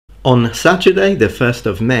On Saturday, the 1st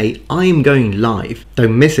of May, I am going live.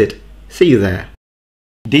 Don't miss it. See you there.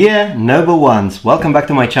 Dear noble ones, welcome back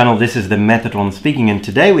to my channel. This is the Metatron speaking, and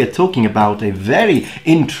today we are talking about a very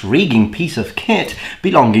intriguing piece of kit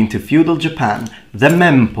belonging to feudal Japan, the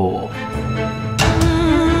mempo.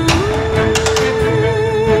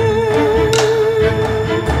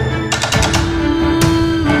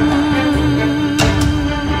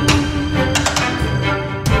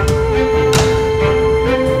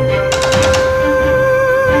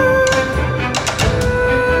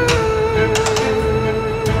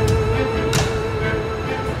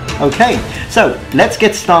 Okay, so let's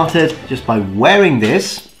get started just by wearing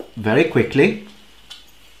this very quickly.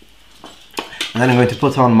 And then I'm going to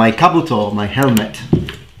put on my kabuto, my helmet.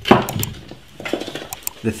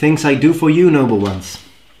 The things I do for you, noble ones.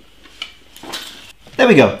 There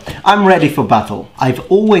we go. I'm ready for battle.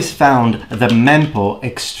 I've always found the mempo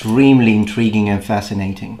extremely intriguing and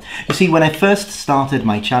fascinating. You see, when I first started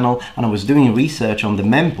my channel and I was doing research on the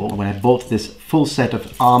mempo, when I bought this full set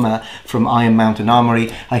of armor from Iron Mountain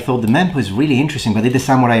Armory, I thought the mempo is really interesting, but did the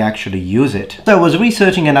samurai actually use it? So I was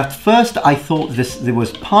researching, and at first I thought there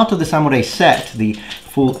was part of the samurai set, the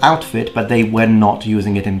full outfit, but they were not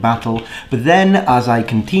using it in battle. But then as I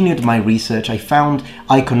continued my research, I found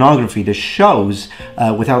iconography that shows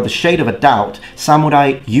without the shade of a doubt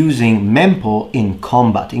samurai using mempo in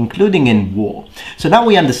combat, including in war. So now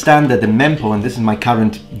we understand that the mempo, and this is my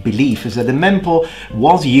current belief, is that the mempo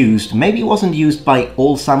was used, maybe it wasn't used by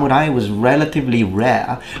all samurai, it was relatively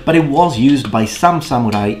rare, but it was used by some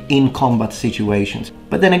samurai in combat situations.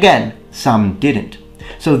 But then again, some didn't.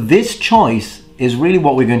 So this choice is really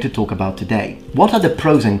what we're going to talk about today. What are the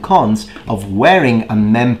pros and cons of wearing a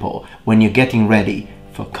mempo when you're getting ready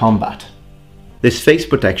for combat? This face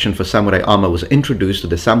protection for samurai armor was introduced to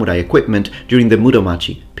the samurai equipment during the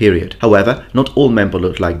Muromachi period. However, not all mempo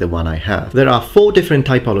look like the one I have. There are 4 different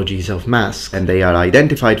typologies of masks, and they are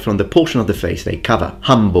identified from the portion of the face they cover.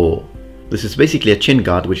 Hanbo. This is basically a chin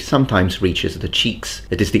guard which sometimes reaches the cheeks.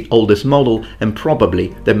 It is the oldest model and probably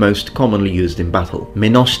the most commonly used in battle.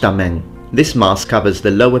 Menoshitamen. This mask covers the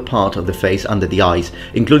lower part of the face under the eyes,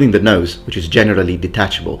 including the nose, which is generally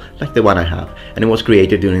detachable, like the one I have, and it was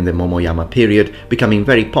created during the Momoyama period, becoming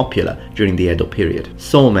very popular during the Edo period.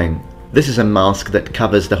 Somen. This is a mask that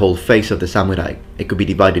covers the whole face of the samurai. It could be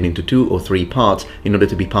divided into 2 or 3 parts in order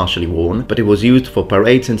to be partially worn, but it was used for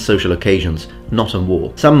parades and social occasions, not on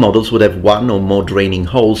war. Some models would have 1 or more draining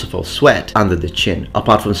holes for sweat under the chin.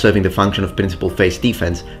 Apart from serving the function of principal face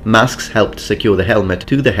defense, masks helped secure the helmet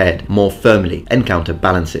to the head more firmly and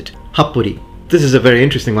counterbalance it. Happuri. This is a very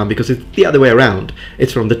interesting one because it's the other way around.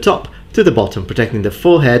 It's from the top to the bottom, protecting the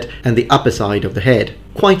forehead and the upper side of the head.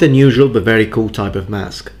 Quite unusual but very cool type of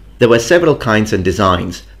mask. There were several kinds and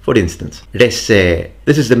designs. For instance, resse.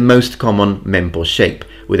 This is the most common mempo shape,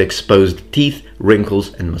 with exposed teeth,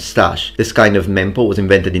 wrinkles and mustache. This kind of mempo was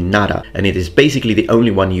invented in Nara, and it is basically the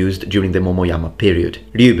only one used during the Momoyama period.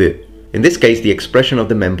 Ryubu. In this case, the expression of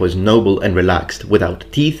the mempo is noble and relaxed, without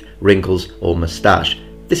teeth, wrinkles or mustache.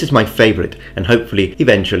 This is my favorite, and hopefully,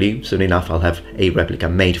 eventually, soon enough, I'll have a replica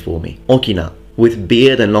made for me. Okina. With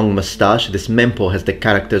beard and long mustache, this mempo has the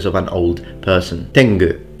characters of an old person.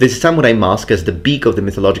 Tengu. This samurai mask has the beak of the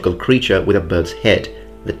mythological creature with a bird's head,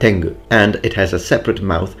 the tengu, and it has a separate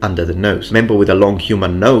mouth under the nose. Mempo with a long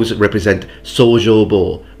human nose represent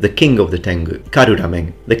Sojobo, the king of the tengu.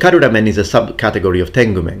 Karuramen. The karuramen is a subcategory of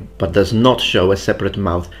tengumen, but does not show a separate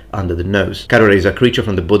mouth under the nose. Karura is a creature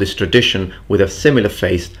from the Buddhist tradition with a similar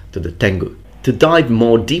face to the tengu. To dive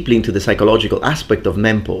more deeply into the psychological aspect of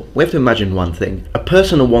mempo, we have to imagine one thing. A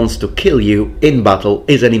person who wants to kill you in battle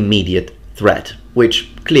is an immediate threat, which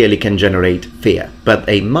clearly can generate fear. But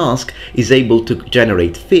a mask is able to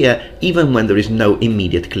generate fear even when there is no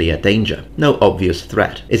immediate clear danger, no obvious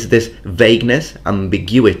threat. It's this vagueness,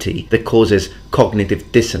 ambiguity that causes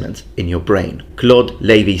cognitive dissonance in your brain. Claude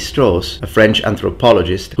Lévi-Strauss, a French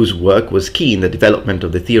anthropologist whose work was key in the development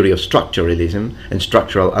of the theory of structuralism and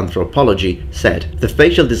structural anthropology, said, "The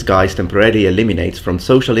facial disguise temporarily eliminates from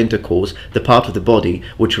social intercourse the part of the body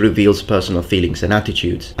which reveals personal feelings and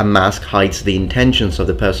attitudes. A mask hides the intentions of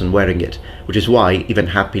the person wearing it, which is why even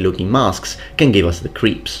happy-looking masks can give us the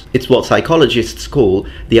creeps. It's what psychologists call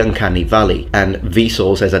the uncanny valley, and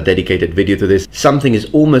Vsauce has a dedicated video to this. Something is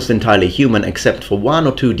almost entirely human except except for one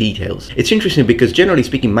or two details. It's interesting because generally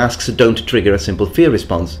speaking, masks don't trigger a simple fear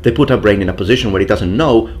response. They put our brain in a position where it doesn't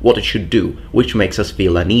know what it should do, which makes us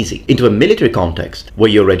feel uneasy. Into a military context,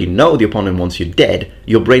 where you already know the opponent wants you dead,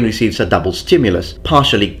 your brain receives a double stimulus,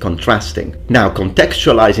 partially contrasting. Now,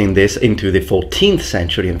 contextualizing this into the 14th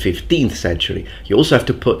century and 15th century, you also have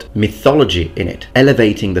to put mythology in it,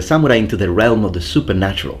 elevating the samurai into the realm of the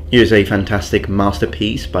supernatural. Here's a fantastic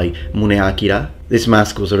masterpiece by Mune Akira. This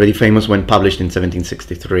mask was already famous when published in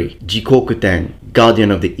 1763. Jikokuten,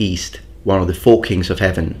 Guardian of the East, one of the four kings of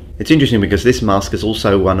heaven. It's interesting because this mask is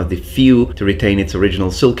also one of the few to retain its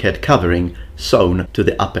original silk head covering sewn to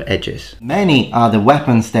the upper edges. Many are the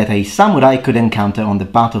weapons that a samurai could encounter on the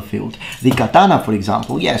battlefield. The katana, for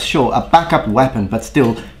example, yes, sure, a backup weapon, but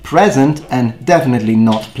still present and definitely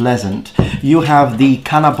not pleasant. You have the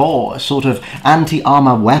kanabo, a sort of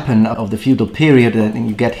anti-armor weapon of the feudal period, and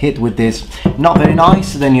you get hit with this, not very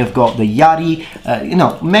nice. Then you've got the yari, you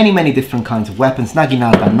know, many different kinds of weapons,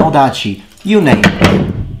 naginata, nodachi, you name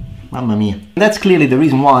it. Mamma mia. That's clearly the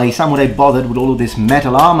reason why samurai bothered with all of this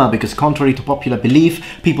metal armor, because contrary to popular belief,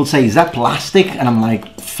 people say, is that plastic? And I'm like,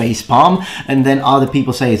 facepalm. And then other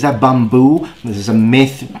people say, is that bamboo? This is a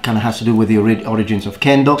myth, kind of has to do with the origins of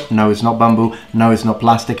kendo. No, it's not bamboo. No, it's not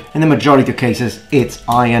plastic. In the majority of cases, it's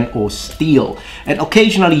iron or steel. And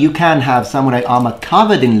occasionally you can have samurai armor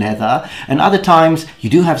covered in leather, and other times you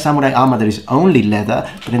do have samurai armor that is only leather,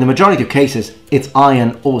 but in the majority of cases, it's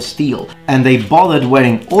iron or steel. And they bothered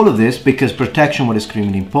wearing all of this because protection was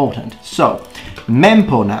extremely important. So,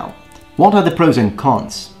 mempo now. What are the pros and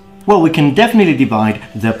cons? Well, we can definitely divide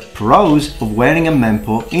the pros of wearing a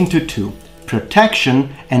mempo into two: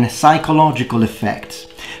 protection and psychological effects.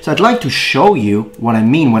 So I'd like to show you what I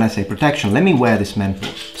mean when I say protection. Let me wear this mempo.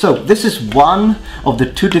 So this is one of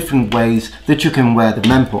the two different ways that you can wear the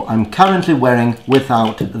mempo. I'm currently wearing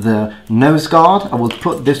without the nose guard. I will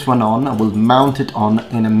put this one on. I will mount it on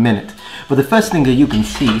in a minute. But the first thing that you can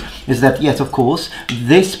see is that, yes, of course,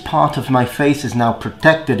 this part of my face is now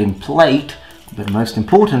protected in plate. But most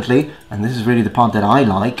importantly, and this is really the part that I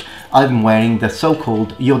like, I'm wearing the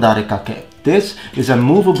so-called yodare kake. This is a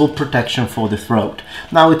movable protection for the throat.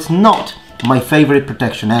 Now, it's not my favorite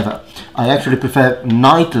protection ever. I actually prefer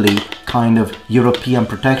knightly kind of European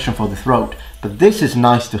protection for the throat. But this is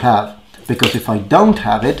nice to have, because if I don't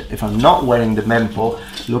have it, if I'm not wearing the mempo,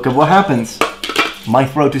 look at what happens. My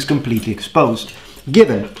throat is completely exposed.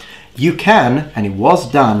 Given you can, and it was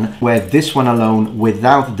done, wear this one alone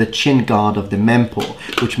without the chin guard of the mempo,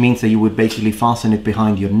 which means that you would basically fasten it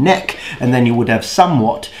behind your neck, and then you would have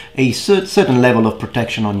somewhat a certain level of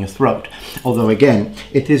protection on your throat. Although again,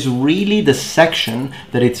 it is really the section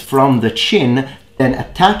that it's from the chin then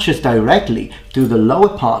attaches directly to the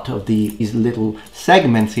lower part of these little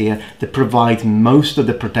segments here that provides most of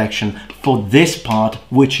the protection for this part,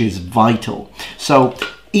 which is vital. So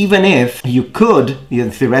even if you could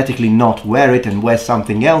theoretically not wear it and wear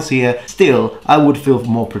something else here, still I would feel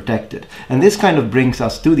more protected. And this kind of brings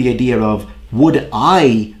us to the idea of, would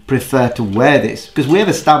I prefer to wear this? Because we have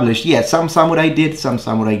established, yes, some samurai did, some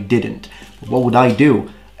samurai didn't. What would I do?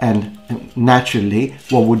 And naturally,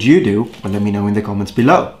 what would you do? Well, let me know in the comments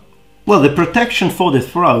below. Well, the protection for the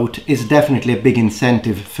throat is definitely a big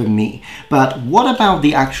incentive for me. But what about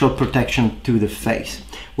the actual protection to the face?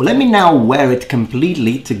 Well, let me now wear it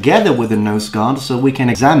completely together with the nose guard so we can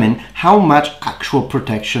examine how much actual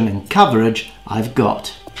protection and coverage I've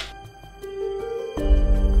got.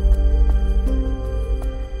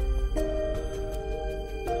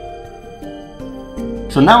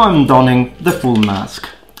 So now I'm donning the full mask.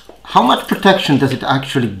 How much protection does it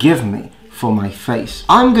actually give me for my face?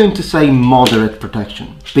 I'm going to say moderate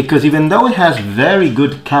protection, because even though it has very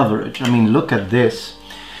good coverage, I mean, look at this.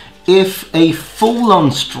 If a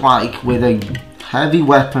full-on strike with a heavy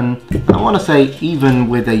weapon, I want to say even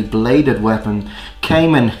with a bladed weapon,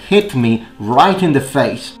 came and hit me right in the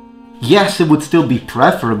face, yes, it would still be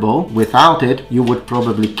preferable. Without it, you would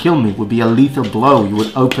probably kill me. It would be a lethal blow. You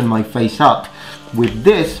would open my face up. With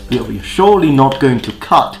this, you're surely not going to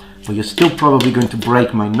cut, but you're still probably going to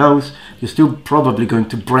break my nose. You're still probably going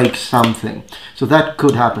to break something. So that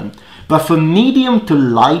could happen. But for medium to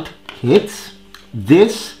light hits,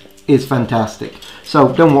 this is fantastic.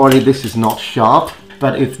 So don't worry, this is not sharp.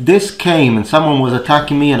 But if this came and someone was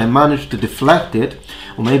attacking me and I managed to deflect it,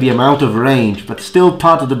 or maybe I'm out of range, but still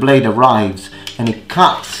part of the blade arrives and it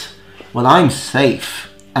cuts, well, I'm safe.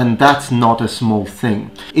 And that's not a small thing.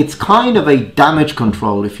 It's kind of a damage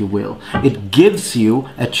control, if you will. It gives you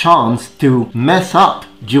a chance to mess up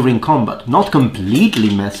during combat. Not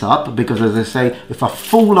completely mess up, because as I say, if a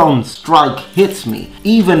full-on strike hits me,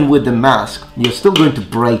 even with the mask, you're still going to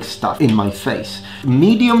break stuff in my face.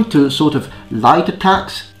 Medium to sort of light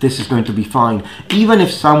attacks, this is going to be fine. Even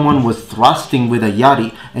if someone was thrusting with a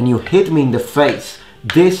yari and you hit me in the face,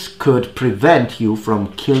 this could prevent you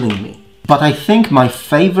from killing me. But I think my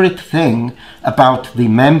favorite thing about the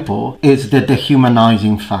mempo is the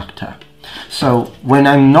dehumanizing factor. So when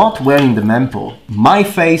I'm not wearing the mempo, my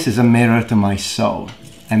face is a mirror to my soul,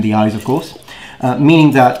 and the eyes of course,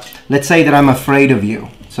 meaning that, let's say that I'm afraid of you,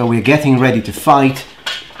 so we're getting ready to fight,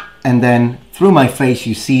 and then through my face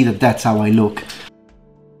you see that that's how I look.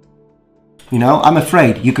 You know, I'm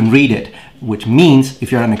afraid, you can read it, which means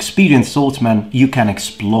if you're an experienced swordsman, you can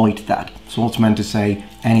exploit that. Swordsman to say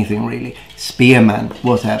anything really, spearman,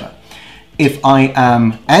 whatever. If I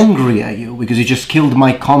am angry at you because you just killed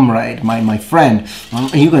my comrade, my friend,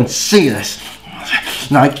 you can see this.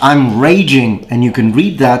 Like, I'm raging, and you can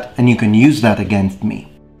read that and you can use that against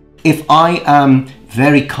me. If I am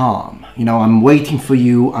very calm, you know, I'm waiting for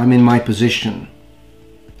you, I'm in my position,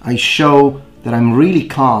 I show that I'm really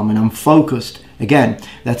calm and I'm focused. Again,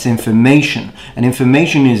 that's information, and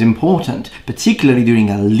information is important, particularly during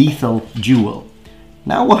a lethal duel.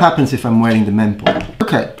 Now what happens if I'm wearing the mempo?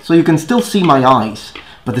 Okay, so you can still see my eyes,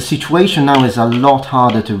 but the situation now is a lot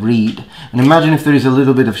harder to read. And imagine if there is a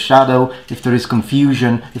little bit of shadow, if there is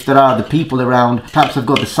confusion, if there are other people around, perhaps I've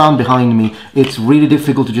got the sun behind me, it's really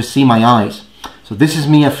difficult to just see my eyes. So this is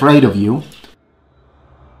me afraid of you,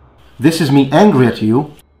 this is me angry at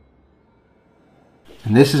you,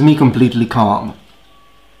 and this is me completely calm.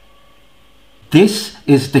 This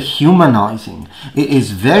is dehumanizing. It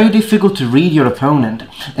is very difficult to read your opponent,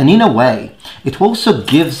 and in a way, it also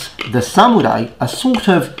gives the samurai a sort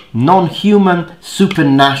of non-human,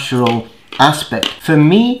 supernatural aspect. For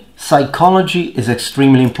me, psychology is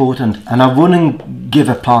extremely important, and I wouldn't give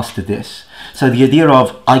a pass to this. So the idea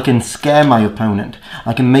of I can scare my opponent,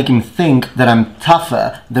 I can make him think that I'm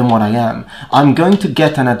tougher than what I am. I'm going to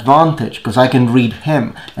get an advantage because I can read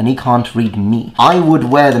him and he can't read me. I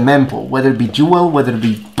would wear the mempo, whether it be duel, whether it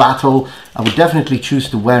be battle, I would definitely choose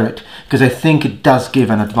to wear it because I think it does give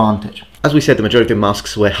an advantage. As we said, the majority of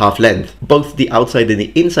masks were half-length. Both the outside and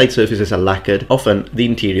the inside surfaces are lacquered, often the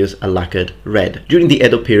interiors are lacquered red. During the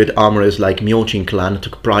Edo period, armourers like Myochin clan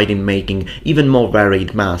took pride in making even more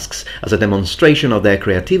varied masks as a demonstration of their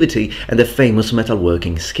creativity and their famous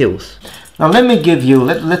metalworking skills. Now let me give you,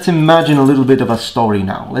 let's imagine a little bit of a story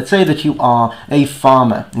now. Let's say that you are a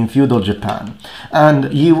farmer in feudal Japan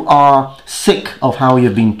and you are sick of how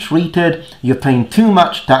you've been treated, you're paying too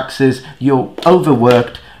much taxes, you're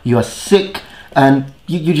overworked, you are sick, and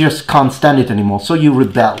you just can't stand it anymore, so you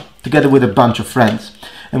rebel, together with a bunch of friends.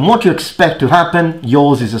 And what you expect to happen,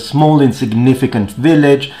 yours is a small insignificant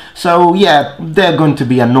village, so yeah, they're going to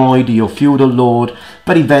be annoyed, your feudal lord,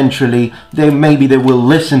 but eventually, maybe they will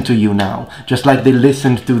listen to you now, just like they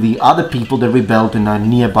listened to the other people that rebelled in a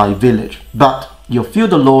nearby village. But your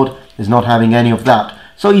feudal lord is not having any of that,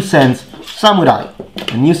 so he sends samurai,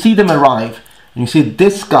 and you see them arrive, and you see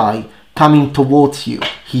this guy coming towards you.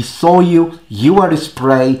 He saw you, you are his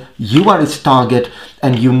prey, you are his target,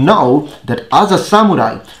 and you know that as a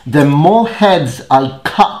samurai, the more heads I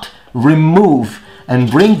cut, remove,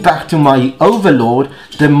 and bring back to my overlord,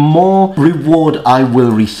 the more reward I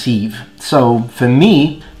will receive. So for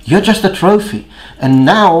me, you're just a trophy. And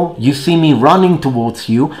now you see me running towards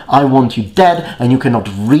you, I want you dead, and you cannot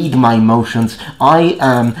read my emotions. I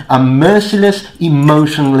am a merciless,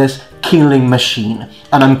 emotionless killing machine,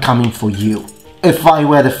 and I'm coming for you. If I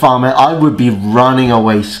were the farmer, I would be running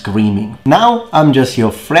away screaming. Now I'm just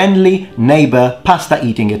your friendly neighbor,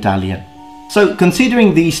 pasta-eating Italian. So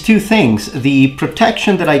considering these two things, the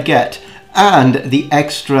protection that I get and the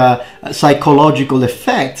extra psychological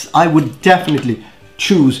effects, I would definitely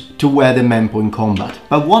choose to wear the mempo in combat.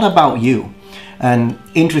 But what about you? And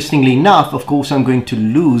interestingly enough, of course, I'm going to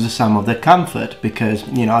lose some of the comfort because,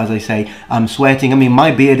 you know, as I say, I'm sweating. I mean, my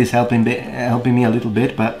beard is helping me a little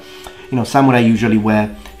bit, but, you know, samurai usually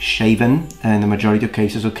wear shaven in the majority of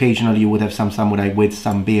cases. Occasionally you would have some samurai with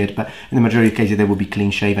some beard, but in the majority of cases they would be clean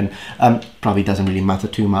shaven. Probably doesn't really matter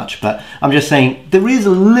too much, but I'm just saying there is a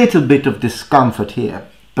little bit of discomfort here.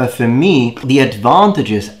 But for me, the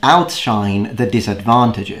advantages outshine the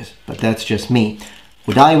disadvantages, but that's just me.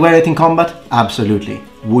 Would I wear it in combat? Absolutely.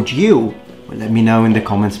 Would you? Well, let me know in the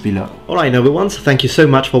comments below. Alright, noble ones, thank you so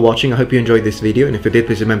much for watching. I hope you enjoyed this video, and if you did,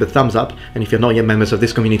 please remember thumbs up, and if you're not yet members of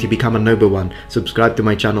this community, become a noble one. Subscribe to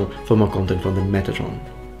my channel for more content from the Metatron.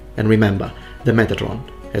 And remember, the Metatron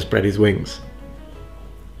has spread his wings.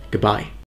 Goodbye.